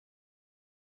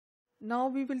Now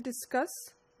we will discuss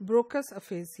Broca's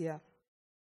aphasia.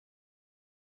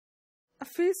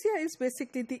 Aphasia is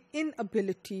basically the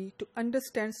inability to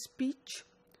understand speech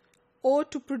or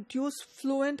to produce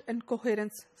fluent and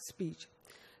coherent speech.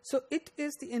 So it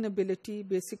is the inability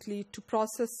basically to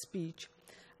process speech.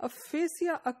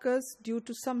 Aphasia occurs due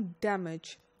to some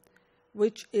damage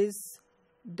which is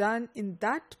done in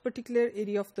that particular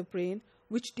area of the brain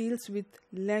which deals with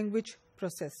language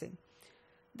processing.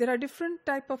 There are different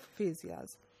types of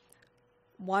aphasias.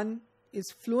 One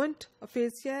is fluent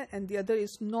aphasia and the other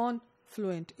is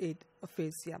non-fluent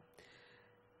aphasia.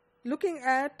 Looking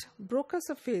at Broca's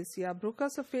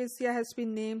aphasia has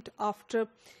been named after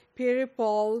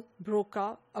Pierre-Paul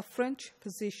Broca, a French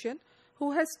physician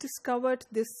who has discovered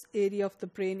this area of the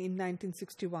brain in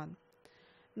 1961.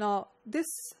 Now, this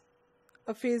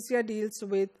aphasia deals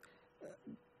with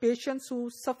patients who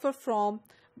suffer from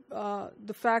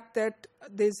the fact that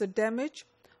there is a damage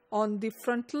on the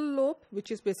frontal lobe,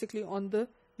 which is basically on the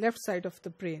left side of the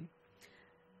brain.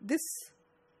 This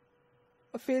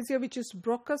aphasia, which is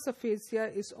Broca's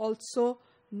aphasia, is also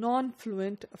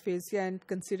non-fluent aphasia and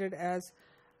considered as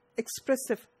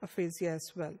expressive aphasia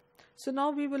as well. So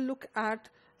now we will look at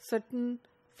certain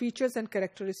features and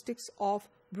characteristics of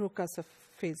Broca's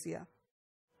aphasia.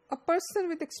 A person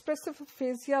with expressive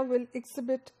aphasia will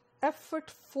exhibit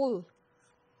effortful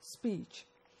speech.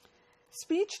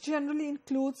 Speech generally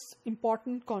includes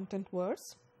important content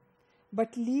words,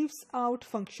 but leaves out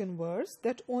function words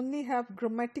that only have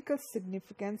grammatical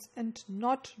significance and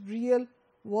not real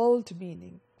world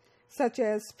meaning, such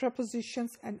as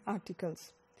prepositions and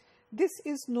articles. This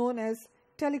is known as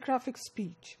telegraphic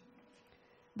speech.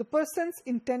 The person's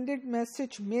intended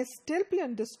message may still be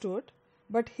understood,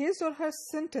 but his or her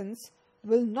sentence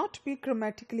will not be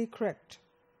grammatically correct.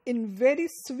 In very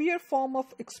severe form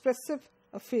of expressive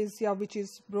aphasia, which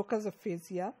is Broca's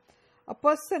aphasia, a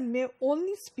person may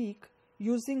only speak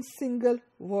using single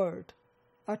word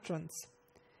utterance.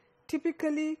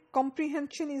 Typically,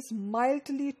 comprehension is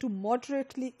mildly to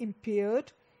moderately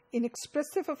impaired in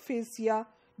expressive aphasia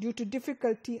due to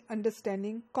difficulty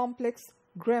understanding complex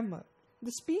grammar.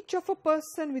 The speech of a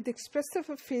person with expressive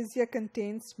aphasia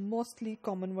contains mostly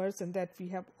common words, and that we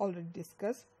have already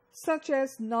discussed, such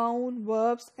as noun,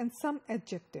 verbs, and some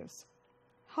adjectives.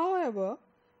 However,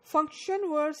 function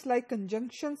words like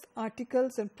conjunctions,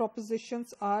 articles, and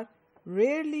propositions are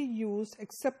rarely used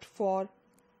except for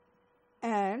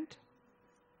and,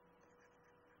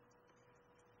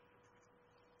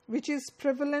 which is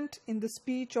prevalent in the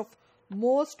speech of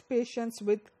most patients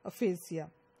with aphasia.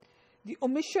 The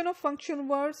omission of function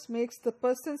words makes the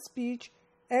person's speech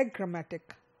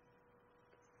agrammatic.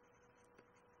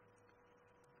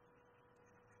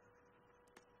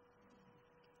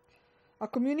 A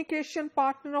communication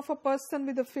partner of a person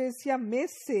with aphasia may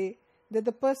say that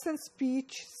the person's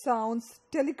speech sounds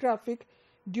telegraphic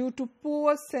due to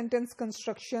poor sentence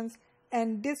constructions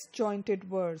and disjointed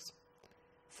words.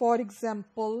 For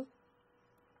example,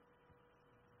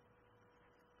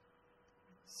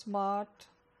 smart,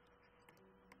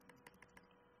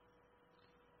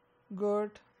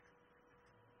 good,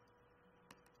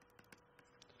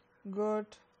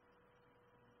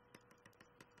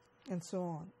 and so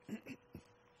on.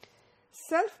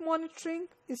 Self-monitoring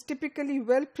is typically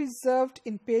well preserved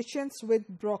in patients with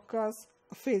Broca's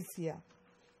aphasia.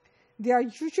 They are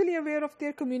usually aware of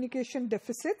their communication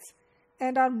deficits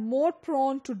and are more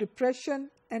prone to depression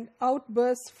and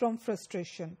outbursts from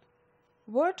frustration.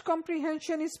 Word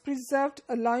comprehension is preserved,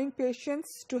 allowing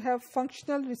patients to have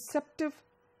functional receptive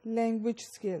language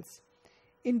skills.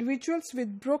 Individuals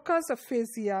with Broca's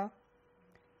aphasia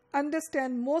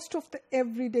understand most of the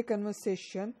everyday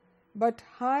conversation, but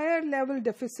higher level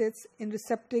deficits in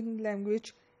receptive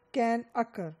language can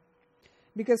occur.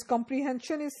 Because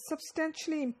comprehension is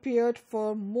substantially impaired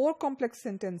for more complex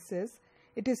sentences,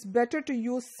 it is better to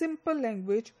use simple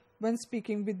language when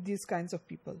speaking with these kinds of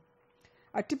people.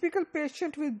 A typical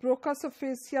patient with Broca's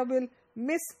aphasia will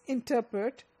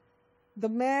misinterpret "the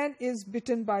man is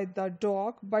bitten by the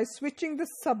dog" by switching the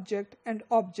subject and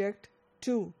object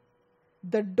to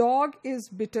 "the dog is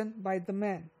bitten by the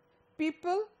man."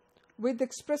 People with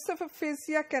expressive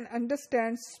aphasia can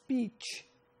understand speech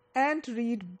and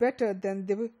read better than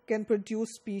they can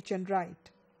produce speech and write.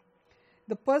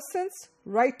 The person's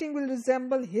writing will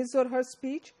resemble his or her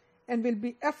speech and will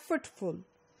be effortful,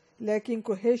 lacking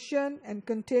cohesion and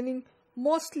containing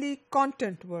mostly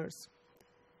content words.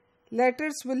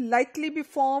 Letters will likely be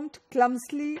formed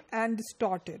clumsily and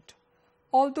distorted.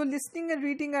 Although listening and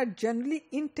reading are generally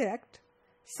intact,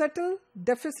 subtle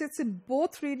deficits in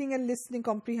both reading and listening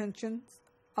comprehensions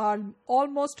are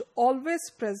almost always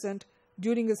present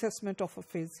during assessment of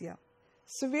aphasia.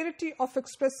 Severity of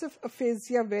expressive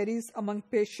aphasia varies among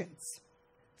patients.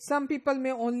 Some people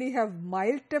may only have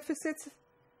mild deficits,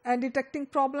 and detecting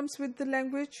problems with the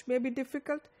language may be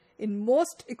difficult. In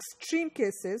most extreme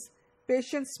cases,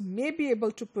 patients may be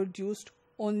able to produce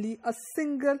only a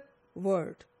single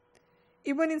word.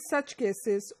 Even in such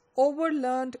cases,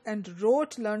 overlearned and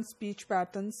rote-learned speech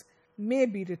patterns may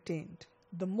be retained.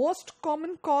 The most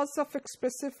common cause of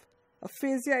expressive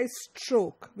aphasia is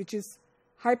stroke, which is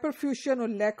hyperfusion or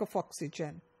lack of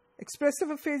oxygen. Expressive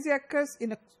aphasia occurs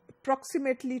in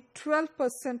approximately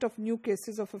 12% of new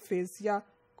cases of aphasia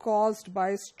caused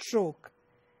by stroke.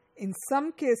 In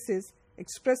some cases,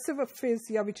 expressive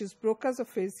aphasia, which is Broca's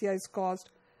aphasia, is caused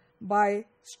by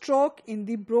stroke in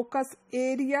the Broca's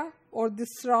area or the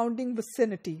surrounding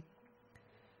vicinity.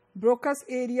 Broca's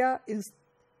area is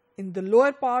in the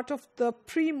lower part of the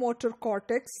premotor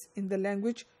cortex in the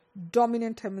language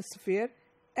dominant hemisphere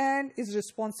and is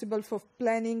responsible for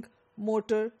planning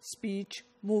motor speech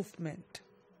movement.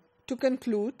 To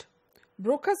conclude,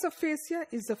 Broca's aphasia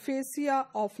is aphasia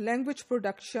of language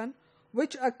production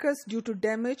which occurs due to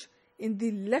damage in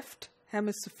the left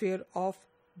hemisphere of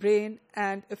brain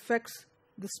and affects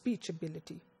the speech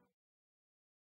ability.